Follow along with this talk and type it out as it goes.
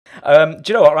Do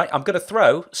you know what? Right, I'm going to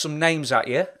throw some names at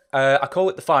you. I call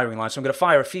it the firing line, so I'm going to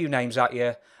fire a few names at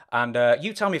you, and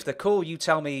you tell me if they're cool. You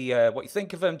tell me what you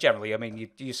think of them. Generally, I mean,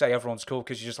 you say everyone's cool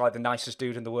because you're just like the nicest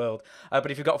dude in the world.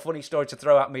 But if you've got a funny story to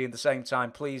throw at me in the same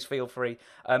time, please feel free.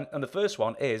 And the first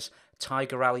one is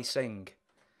Tiger Ali Singh.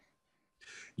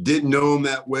 Didn't know him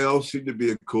that well. Seemed to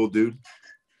be a cool dude.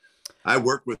 I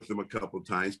worked with him a couple of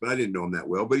times, but I didn't know him that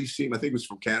well. But he seemed, I think he was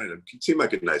from Canada. He seemed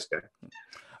like a nice guy.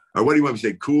 Or what do you want me to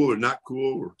say? Cool or not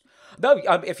cool? Or... No,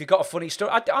 if you've got a funny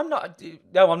story, I'm not.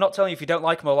 No, I'm not telling you if you don't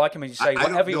like him or like him. And you say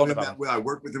whatever you want about him. Well, I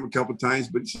worked with him a couple of times,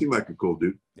 but he seemed like a cool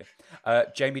dude. Yeah.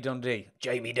 Jamie Dundee.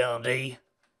 Jamie Dundee.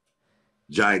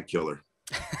 Giant killer.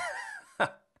 I'm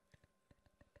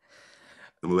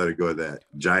gonna let it go at that.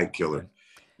 Giant killer.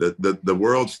 The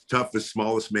world's toughest,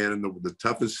 smallest man in the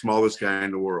toughest, smallest guy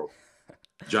in the world.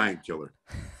 Giant killer.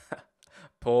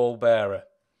 Paul Bearer.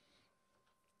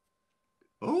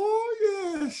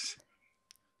 Oh yes.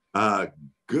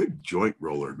 Good joint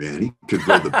roller, man. He could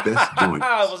roll the best joints.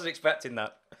 I wasn't expecting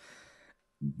that.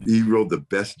 He rolled the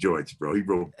best joints, bro. He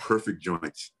rolled perfect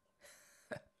joints.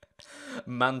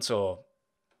 Mantor.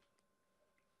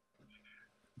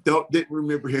 Didn't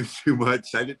remember him too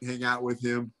much. I didn't hang out with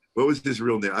him. What was his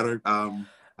real name?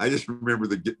 I just remember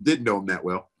didn't know him that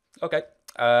well. Okay.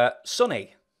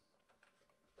 Sonny.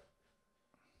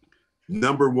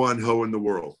 Number one hoe in the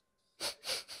world.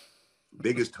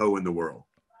 Biggest hoe in the world.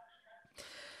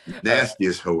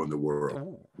 Nastiest hoe in the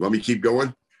world. Want me to keep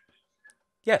going?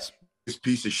 Yes. This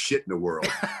piece of shit in the world.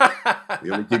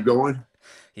 You want me to keep going?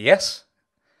 Yes.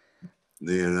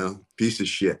 You know, piece of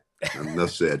shit. Enough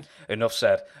said. Enough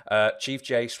said. Chief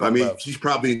J. Strongbow. I mean, she's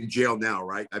probably in jail now,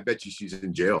 right? I bet you she's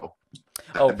in jail.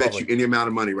 Oh, I bet you any amount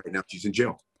of money right now, she's in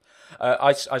jail.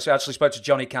 I actually spoke to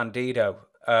Johnny Candido,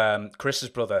 Chris's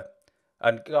brother,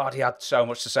 and God, he had so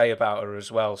much to say about her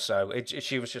as well. So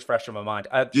she was just fresh on my mind.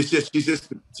 She's just a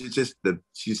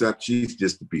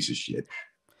piece of shit.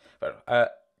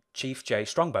 But, Chief J.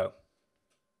 Strongbow.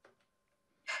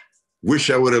 Wish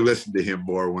I would have listened to him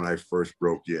more when I first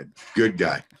broke in. Good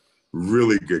guy.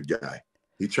 Really good guy.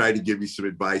 He tried to give me some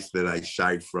advice that I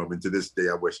shied from. And to this day,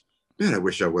 I wish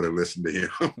I would have listened to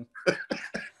him.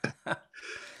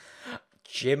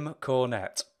 Jim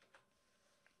Cornette.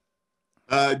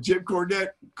 Jim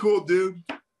Cornette, cool dude.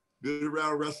 Been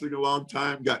around wrestling a long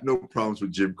time. Got no problems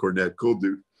with Jim Cornette. Cool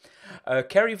dude.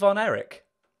 Kerry Von Erich.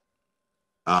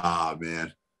 Ah,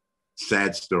 man.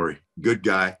 Sad story. Good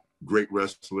guy. Great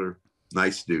wrestler.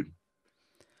 Nice dude.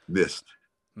 Missed.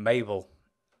 Mabel.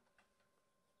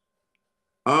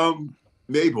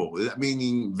 Mabel. Is that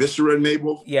meaning Viscera and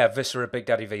Mabel? Yeah, Viscera, Big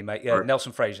Daddy V, mate. Yeah, right.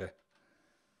 Nelson Fraser.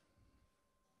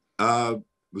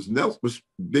 Was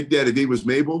Big Daddy V was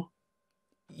Mabel?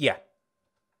 Yeah.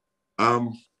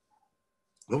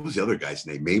 What was the other guy's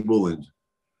name? Mabel and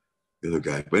the other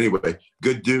guy. But anyway,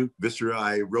 good dude. Viscera,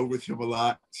 I rode with him a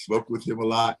lot, smoked with him a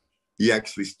lot. He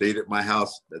actually stayed at my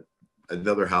house, at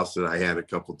another house that I had a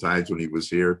couple times when he was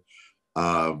here.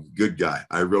 Good guy.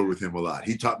 I rode with him a lot.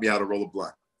 He taught me how to roll a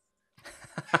blunt.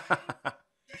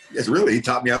 Yes, really. He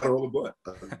taught me how to roll a blunt.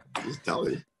 I'm just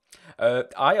telling you.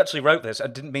 I actually wrote this. I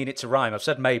didn't mean it to rhyme. I've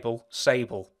said Mabel,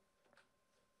 Sable.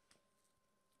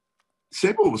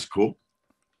 Sable was cool.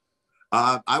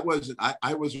 I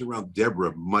wasn't around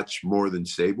Deborah much more than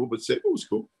Sable, but Sable was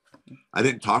cool. I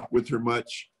didn't talk with her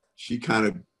much. She kind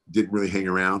of didn't really hang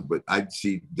around, but I'd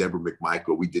see Deborah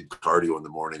McMichael. We did cardio in the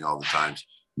morning all the time.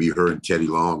 Me, her, and Teddy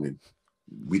Long, and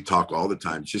we talk all the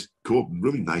time. Just cool,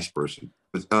 really nice person.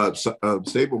 But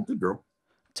Sable, good girl.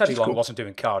 Teddy Long wasn't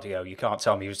doing cardio. You can't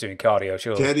tell me he was doing cardio,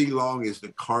 sure. Teddy Long is the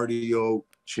cardio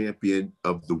champion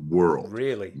of the world.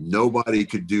 Really? Nobody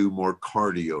could do more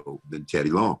cardio than Teddy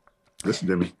Long. Listen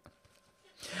to me.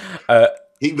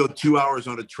 He can go 2 hours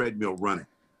on a treadmill running.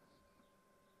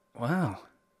 Wow.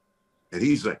 And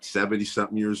he's like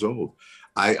 70-something years old.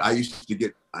 I used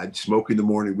to I'd smoke in the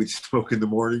morning. We'd smoke in the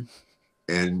morning.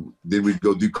 And then we'd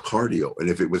go do cardio. And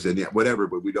if it was whatever,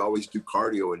 but we'd always do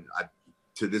cardio. And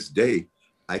to this day,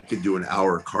 I could do an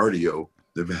hour cardio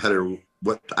no matter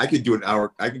what. I could do an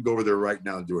hour. I could go over there right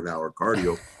now and do an hour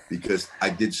cardio because I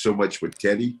did so much with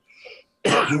Teddy.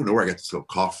 I don't know where I got this little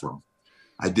cough from.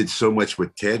 I did so much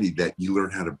with Teddy that you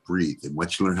learn how to breathe. And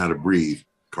once you learn how to breathe,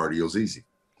 cardio's easy,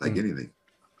 like anything.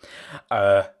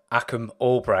 Achim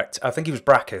Albrecht. I think he was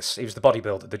Brachus. He was the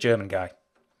bodybuilder, the German guy.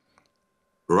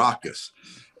 Brachus.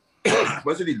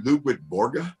 Wasn't he Ludwig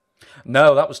Borga?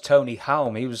 No, that was Tony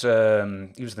Halm. He was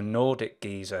the Nordic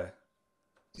geezer.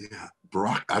 Yeah,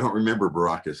 I don't remember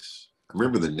Brachus. I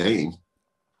remember the name.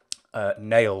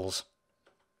 Nails.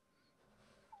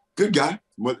 Good guy.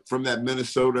 From that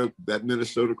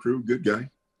Minnesota crew. Good guy.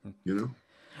 You know?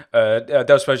 I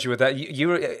don't suppose you were there.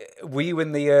 Were you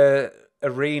in the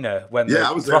arena when Yeah, the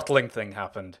I was there. throttling thing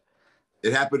happened?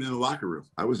 It happened in the locker room.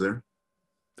 I was there.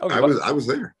 Oh, I was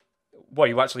there. Well,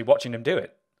 you were actually watching him do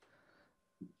it?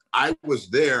 I was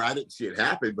there. I didn't see it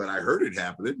happen, but I heard it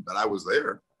happening. But I was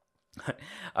there.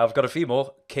 I've got a few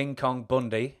more. King Kong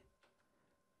Bundy.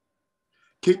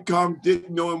 King Kong didn't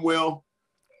know him well,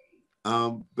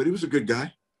 but he was a good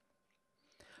guy.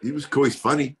 He was cool. He's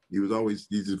funny.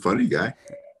 He's a funny guy.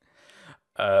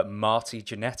 Marty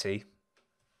Jannetty.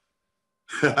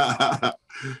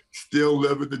 Still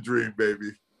living the dream,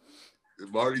 baby.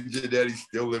 Marty Jannetty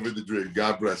still living the dream.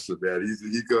 God bless him, man.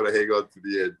 He's going to hang on to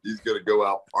the end. He's going to go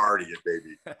out partying,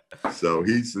 baby. So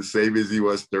he's the same as he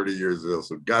was 30 years ago.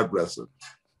 So God bless him.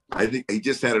 I think he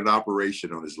just had an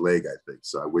operation on his leg, I think.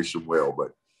 So I wish him well.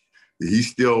 But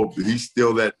he's still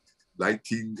that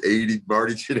 1980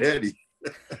 Marty Jannetty.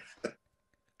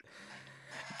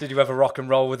 Did you ever rock and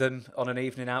roll with him on an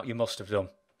evening out? You must have done.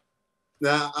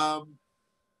 Now,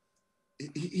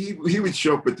 he would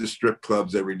show up at the strip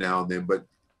clubs every now and then, but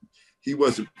he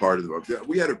wasn't part of them.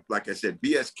 We had like I said,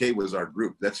 BSK was our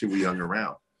group. That's who we hung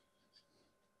around.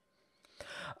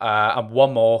 And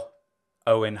one more,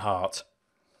 Owen Hart.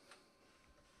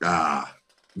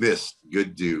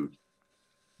 Good dude,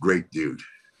 great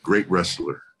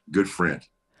wrestler, good friend.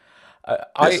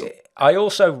 I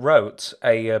also wrote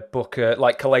a book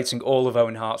like collating all of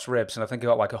Owen Hart's ribs, and I think I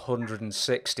got like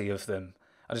 160 of them.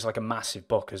 And it's like a massive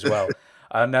book as well.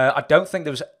 And I don't think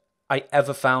I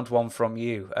ever found one from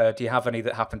you. Do you have any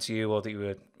that happened to you or that you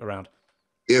were around?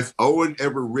 If Owen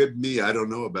ever ribbed me, I don't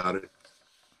know about it.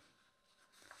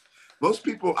 Most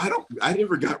people, I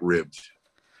never got ribbed.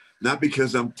 Not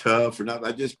because I'm tough or not.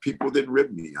 People didn't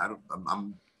rib me. I don't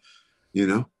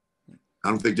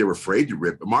think they were afraid to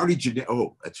rib. Marty Jannetty,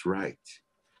 oh, that's right.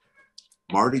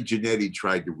 Marty Jannetty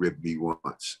tried to rib me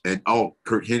once. And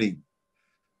Kurt Hennig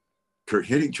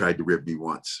tried to rib me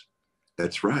once.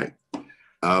 That's right.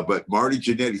 But Marty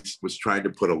Jannetty was trying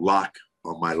to put a lock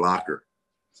on my locker,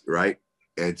 right?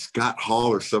 And Scott Hall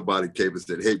or somebody came and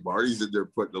said, "Hey, Marty's in there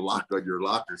putting a lock on your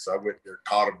locker." So I went there,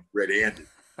 caught him red-handed.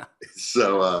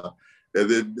 So, and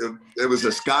then it was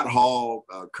a Scott Hall,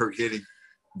 Kurt Hennig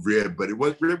rib, but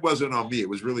rib wasn't on me. It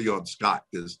was really on Scott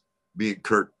because me and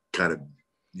Kurt kind of,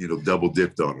 double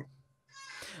dipped on him.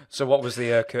 So what was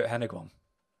the Kurt Hennig one?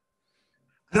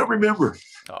 I don't remember.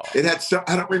 Oh. It had some.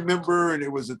 I don't remember, and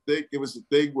it was a thing. It was a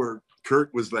thing where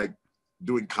Kurt was like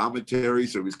doing commentary,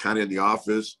 so he was kind of in the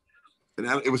office, and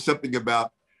it was something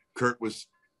about Kurt was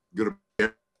going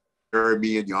to bury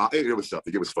me in the office. It was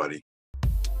something. It was funny.